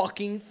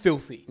fucking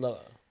filthy. No.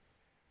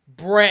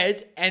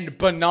 Bread and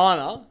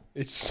banana.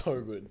 It's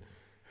so good.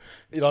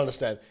 You don't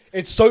understand.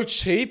 It's so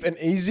cheap and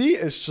easy.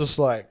 It's just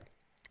like,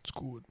 it's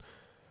good.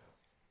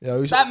 Yeah,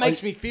 That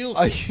makes me feel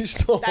I sick. used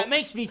to. That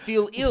makes me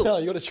feel ill. No,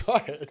 you gotta try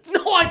it.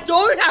 No, I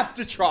don't have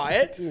to try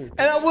it. Dude.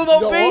 And I will not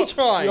You know be what?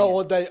 trying. You know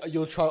what day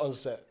you'll try it on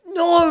set?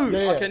 No.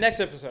 Yeah. Okay, next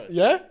episode.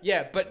 Yeah?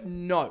 Yeah, but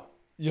no.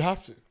 You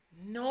have to.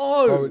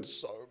 No. Bro, it's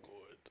so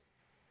good.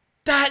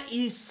 That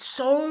is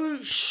so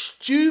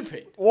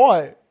stupid.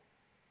 Why?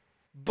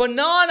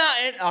 Banana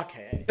and...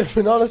 Okay.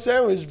 Banana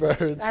sandwich, bro.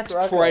 It's That's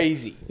cracker.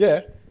 crazy.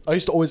 Yeah. I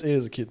used to always eat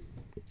as a kid.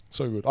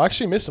 So good. I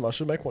actually miss them. I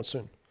should make one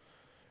soon.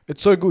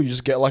 It's so good. You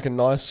just get like a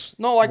nice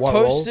Not like white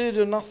roll. toasted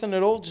or nothing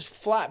at all. Just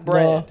flat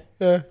bread.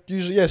 Nah, yeah.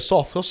 Usually, yeah,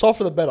 soft. The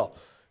softer the better.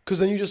 Because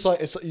then you just like,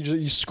 it's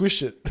you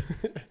squish it.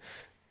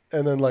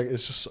 And then like,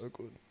 it's just so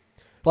good.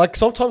 Like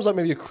sometimes like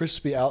maybe a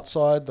crispy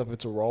outside, like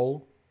it's a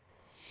roll.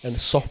 And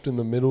soft in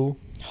the middle.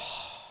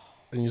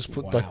 And you just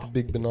put like the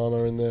big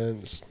banana in there and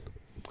just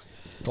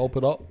gulp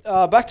it up.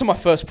 Back to my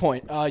first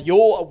point.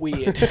 You're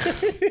weird.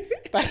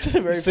 Back to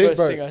the very See, first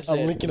bro, thing I said.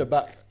 I'm linking it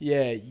back.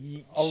 Yeah.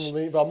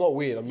 But I'm not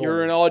weird. I'm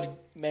You're an normal. odd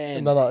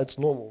man. No, it's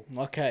normal.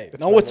 Okay. It's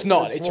No, normal. it's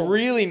not. It's It's normal.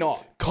 really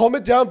not.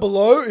 Comment down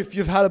below if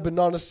you've had a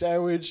banana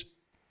sandwich,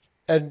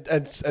 and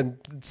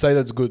say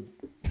that's good.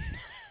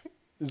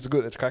 It's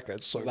good. It's cracker.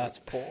 It's so good. That's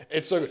poor.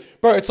 It's so good,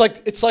 bro. It's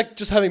like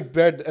just having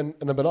bread and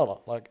a banana.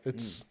 Like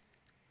it's.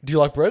 Do you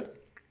like bread?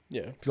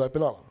 Yeah. Do you like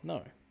banana?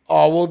 No.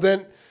 Oh well,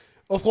 then,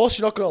 of course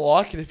you're not gonna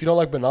like it if you don't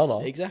like banana.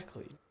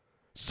 Exactly.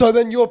 So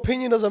then your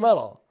opinion doesn't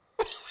matter.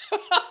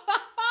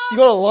 You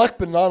gotta like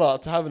banana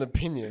to have an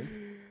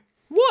opinion.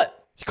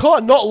 What? You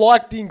can't not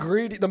like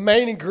the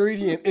main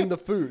ingredient in the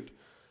food.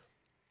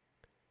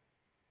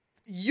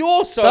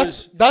 You're so...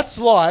 That's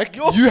like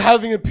you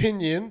having an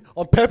opinion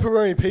on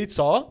pepperoni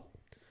pizza,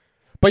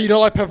 but you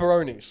don't like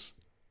pepperonis.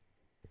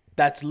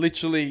 That's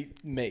literally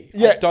me.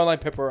 Yeah. I don't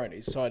like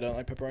pepperonis, so I don't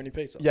like pepperoni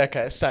pizza. Yeah,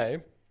 okay,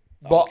 same.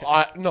 But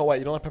Okay. no, wait,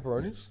 you don't like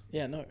pepperonis?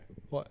 Yeah, no.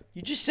 What?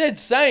 You just said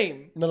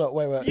same. No,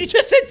 wait. You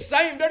just said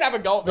same. Don't have a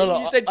go at me.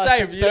 You said I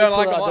same. said You don't so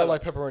like that them I don't either.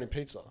 like pepperoni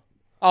pizza.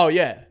 Oh,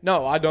 yeah.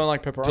 No, I don't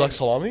like pepperoni. Do you like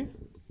salami?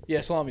 Yeah,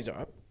 salami's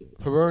alright.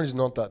 Pepperoni's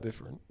not that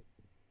different.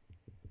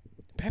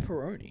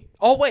 Pepperoni.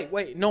 Oh,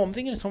 wait. No, I'm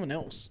thinking of someone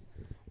else.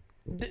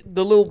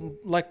 The little,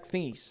 like,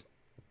 thingies.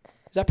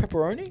 Is that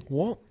pepperoni?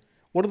 What?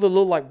 What are the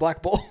little, like,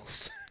 black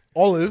balls?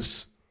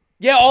 Olives.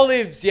 Yeah,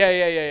 olives.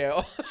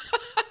 Yeah.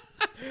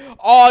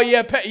 Oh,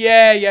 yeah.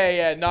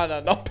 Yeah.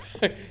 No.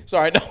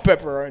 Sorry, no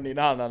pepperoni.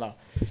 No.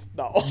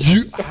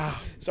 You,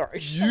 Sorry.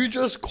 you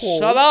just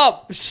called Shut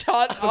up. a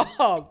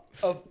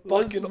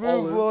Let's fucking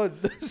move olive on.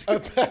 a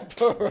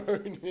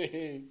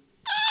pepperoni.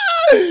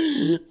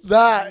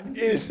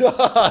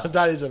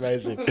 That is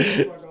amazing.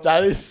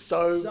 That is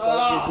so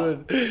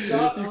fucking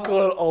good. You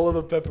call it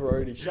Oliver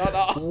pepperoni. Shut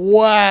up.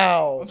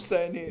 Wow. I'm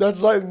staying here.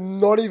 That's like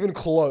not even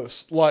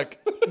close.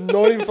 Like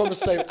not even from the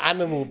same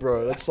animal,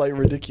 bro. That's like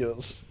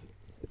ridiculous.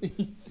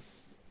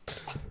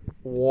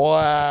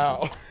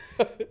 Wow.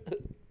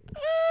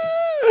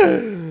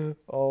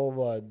 Oh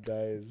my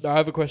days. I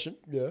have a question.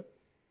 Yeah.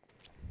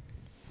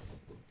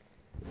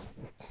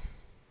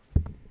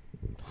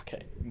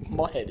 Okay.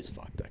 My head is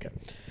fucked. Okay.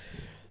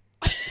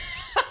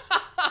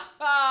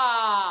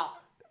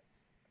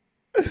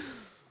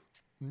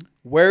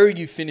 Where are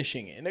you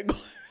finishing in?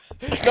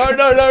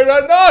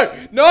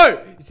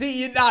 No.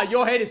 See,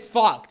 your head is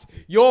fucked.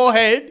 Your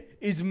head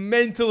is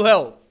mental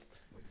health.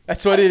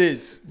 That's what it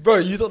is. Bro,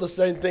 you thought the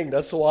same thing.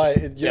 That's why.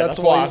 That's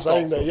why I you're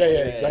saying stopped. that. Yeah,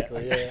 Yeah.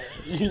 exactly.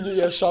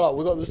 Yeah. Shut up.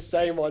 We got the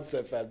same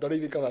mindset, fam. Don't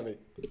even come at me.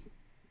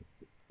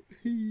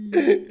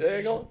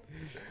 Yeah, go on.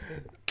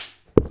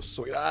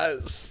 Sweet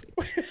eyes.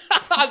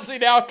 See,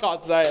 now I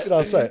can't say it.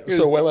 I'll say it.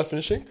 So where am I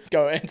finishing?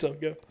 Go, answer.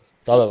 Go.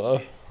 I don't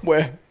know.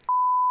 Where?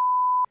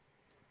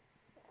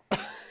 No,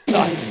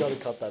 you gotta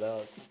cut that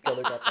out.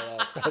 Gotta cut that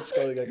out. That's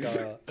gotta get cut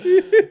out.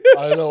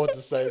 I don't know what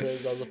to say there.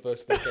 That was the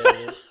first thing. See,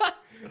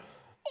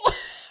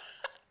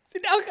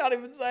 now I can't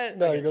even say it.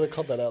 No, you gotta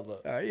cut that out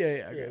though. Yeah.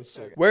 Okay. Yeah,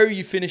 sweet. Where are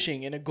you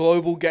finishing in a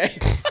global game?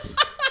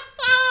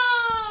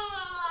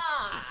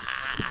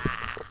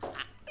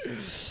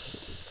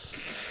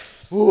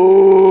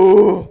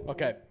 Ooh.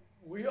 Okay.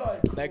 We are.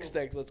 Next.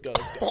 Let's go.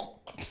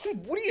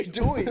 What are you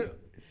doing?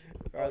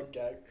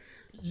 Okay.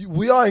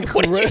 We are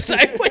What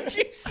did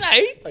you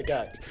say?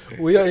 Okay.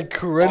 We are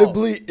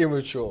incredibly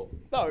immature.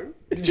 No.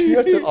 Did you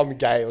guys say I'm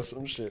gay or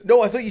some shit?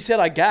 No, I thought you said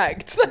I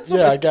gagged. That's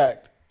Yeah, I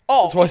gagged.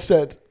 Oh. That's what I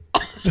said.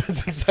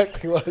 That's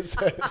exactly what I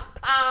said.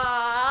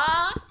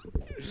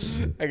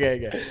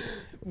 Okay.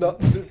 No,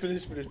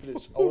 finish. I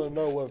want to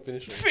know where I'm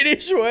finishing.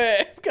 Finish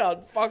where?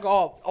 God, fuck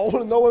off. I want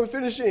to know where I'm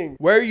finishing.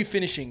 Where are you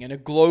finishing in a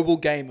global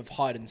game of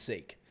hide and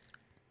seek?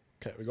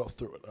 Okay, we got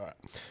through it. All right.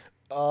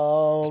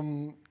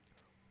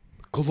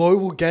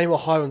 Global game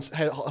of hide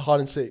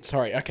and seek.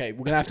 Sorry, okay,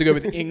 we're gonna have to go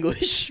with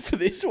English for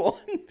this one.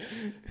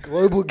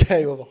 Global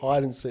game of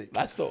hide and seek.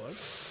 That's the one.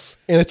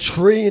 In a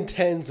tree in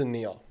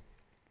Tanzania.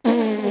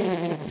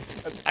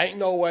 Ain't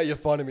no way you're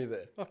finding me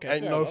there. Okay,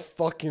 Ain't fair no enough.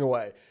 fucking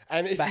way.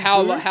 And if But you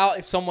how do, how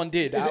if someone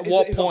did? is At it-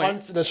 what is it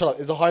point? No, shut up.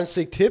 Is a hide and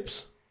seek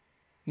tips?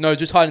 No,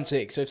 just hide and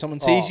seek. So if someone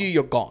sees Oh. you,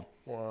 you're gone.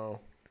 Wow.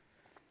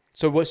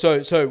 So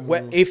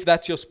if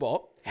that's your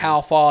spot,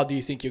 how far do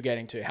you think you're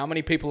getting to? How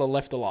many people are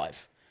left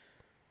alive?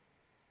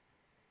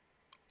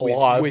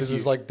 Alive. with This is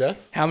you. like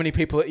death. How many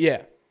people?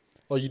 Yeah.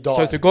 Or you die.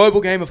 So it's a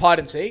global game of hide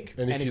and seek,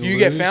 And and if if you you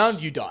get lose-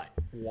 found, you die.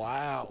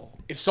 Wow.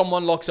 If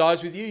someone locks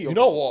eyes with you, you're You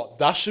know what?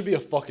 That should be a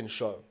fucking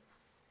show.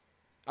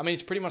 I mean,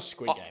 it's pretty much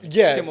Squid Game. It's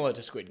yeah. similar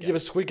to Squid Game. Yeah,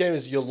 but Squid Game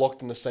is you're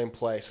locked in the same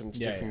place and it's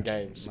Yeah, different yeah.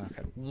 games.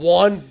 Okay.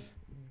 One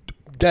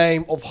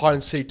game of hide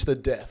and seek to the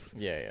death.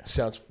 Yeah.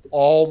 Sounds.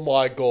 Oh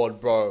my god,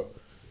 bro.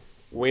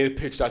 We need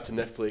to pitch that to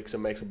Netflix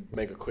and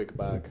make a quick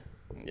bag.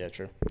 Yeah,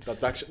 true.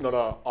 That's actually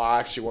no. I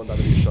actually want that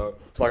to be a show.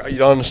 It's like you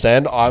don't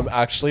understand. I'm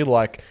actually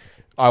like,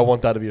 I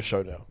want that to be a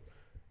show now.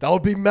 That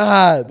would be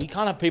mad. You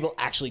can't have people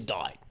actually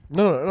die.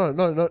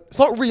 No. It's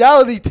not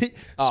reality.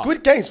 Oh.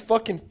 Squid Game's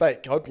fucking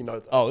fake. I hope you know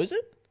that. Oh, is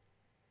it?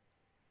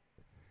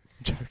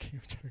 I'm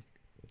joking.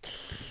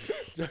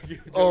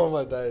 Oh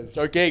my days.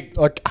 Okay.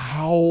 Like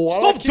how?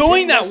 Stop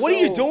doing that. What are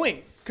you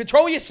doing?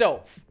 Control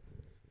yourself.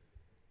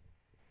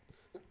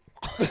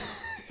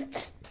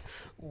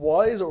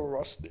 Why is it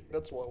rusting?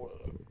 That's why I want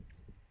to know.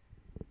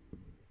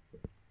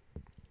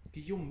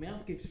 Your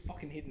mouth keeps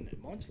fucking hitting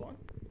it. Mine's fine.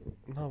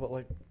 No, but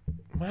like,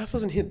 my mouth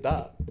doesn't hit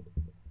that.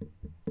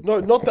 No,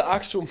 not the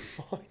actual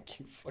mic,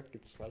 you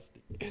fucking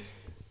spastic.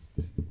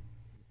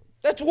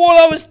 That's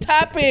what I was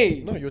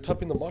tapping. No, you're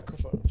tapping the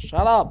microphone.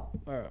 Shut up.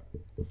 Alright.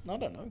 I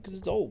don't know, because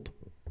it's old.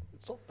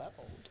 It's not that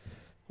old.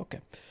 Okay.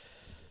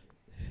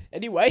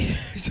 Anyway,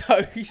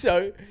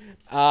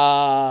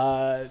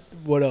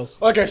 what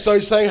else? Okay, so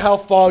you're saying how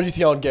far do you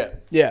think I'll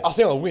get? Yeah. I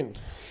think I'll win.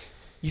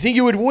 You think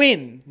you would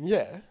win?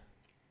 Yeah.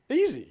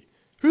 Easy.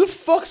 Who the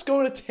fuck's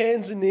going to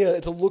Tanzania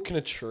to look in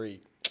a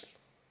tree?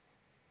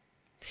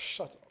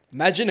 Shut up.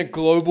 Imagine a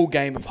global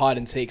game of hide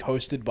and seek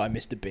hosted by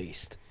Mr.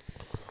 Beast.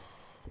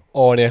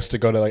 Oh, and he has to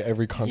go to like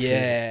every country.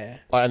 Yeah.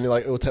 And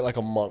like it will take like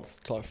a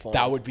month to like find.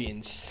 That would be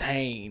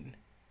insane.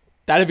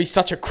 That'd be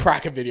such a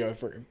cracker video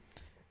for him.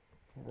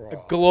 Right.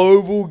 A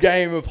global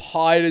game of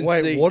hide and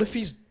seek. Wait, what if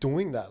he's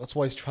doing that? That's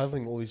why he's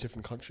traveling all these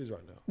different countries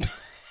right now.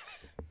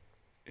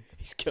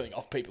 He's killing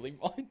off people he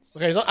finds.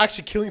 Okay, he's not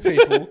actually killing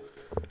people.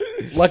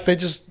 Like they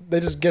just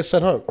get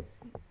sent home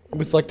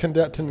with like 10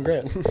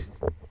 grand.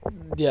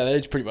 Yeah, that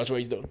is pretty much what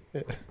he's doing.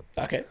 Yeah.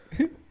 Okay.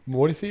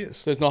 What if he is?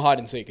 So it's not hide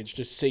and seek. It's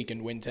just seek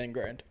and win 10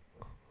 grand.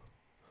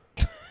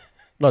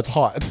 No, it's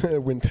hide.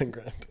 Win 10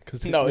 grand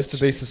because No, Mr.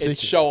 Beast is seeking.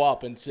 it's show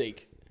up and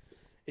seek.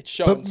 It's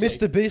show But and seek.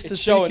 Mr. Beast it's is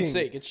show and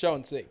seeking. seek. It's show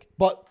and seek.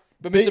 But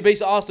Mr.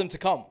 Beast asked them to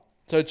come.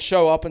 So it's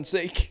show up and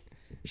seek.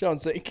 Show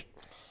and seek.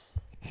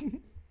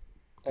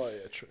 Oh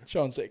yeah, true.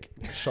 Show and seek.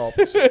 Sharp.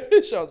 Show and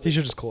seek. He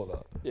should just call it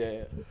that.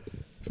 Yeah.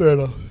 Fair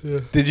enough. Yeah.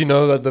 Did you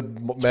know that the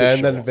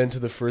man that sure.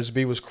 invented the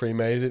frisbee was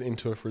cremated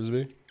into a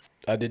frisbee?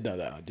 I did know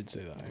that. I did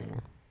see that.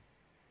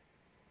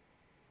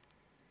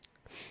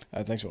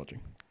 Thanks for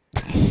watching.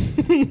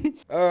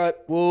 All right.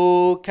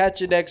 We'll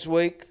catch you next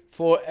week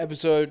for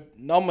episode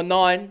number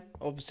 9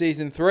 of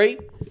season 3.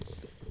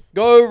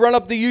 Go run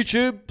up the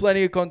YouTube.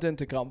 Plenty of content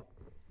to come.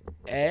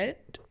 And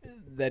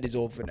that is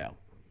all for now.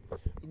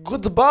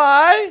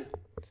 Goodbye.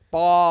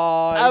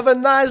 Bye. Have a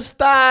nice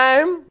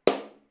time.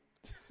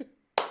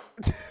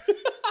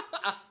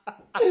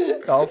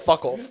 Oh,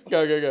 fuck off.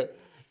 Go.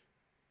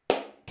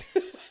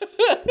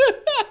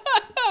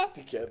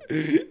 Dickhead.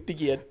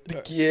 Dickhead.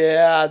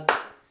 Dickhead.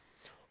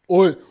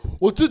 Oi,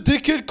 what's a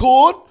dickhead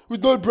called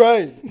with no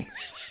brain?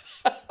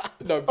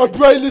 No. A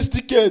brainless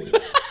dickhead.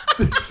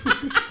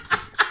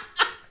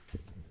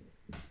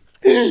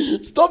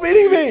 Stop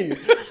eating me.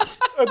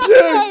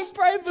 Abuse.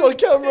 It's on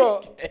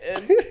camera.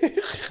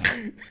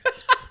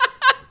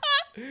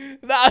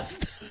 That's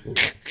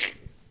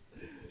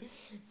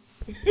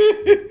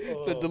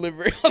the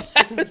delivery on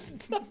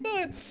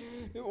that.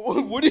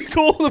 What do you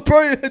call the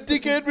brain? A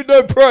dickhead with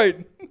no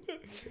brain.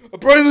 A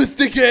brainless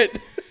dickhead.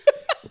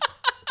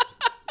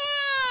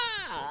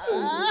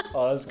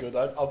 Oh, that's good.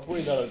 I'm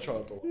putting that on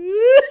trial.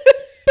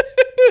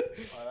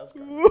 That's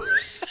good.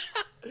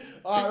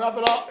 Alright, wrap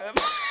it up.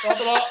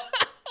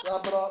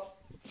 Wrap it up.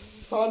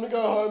 Time to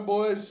go home,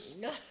 boys.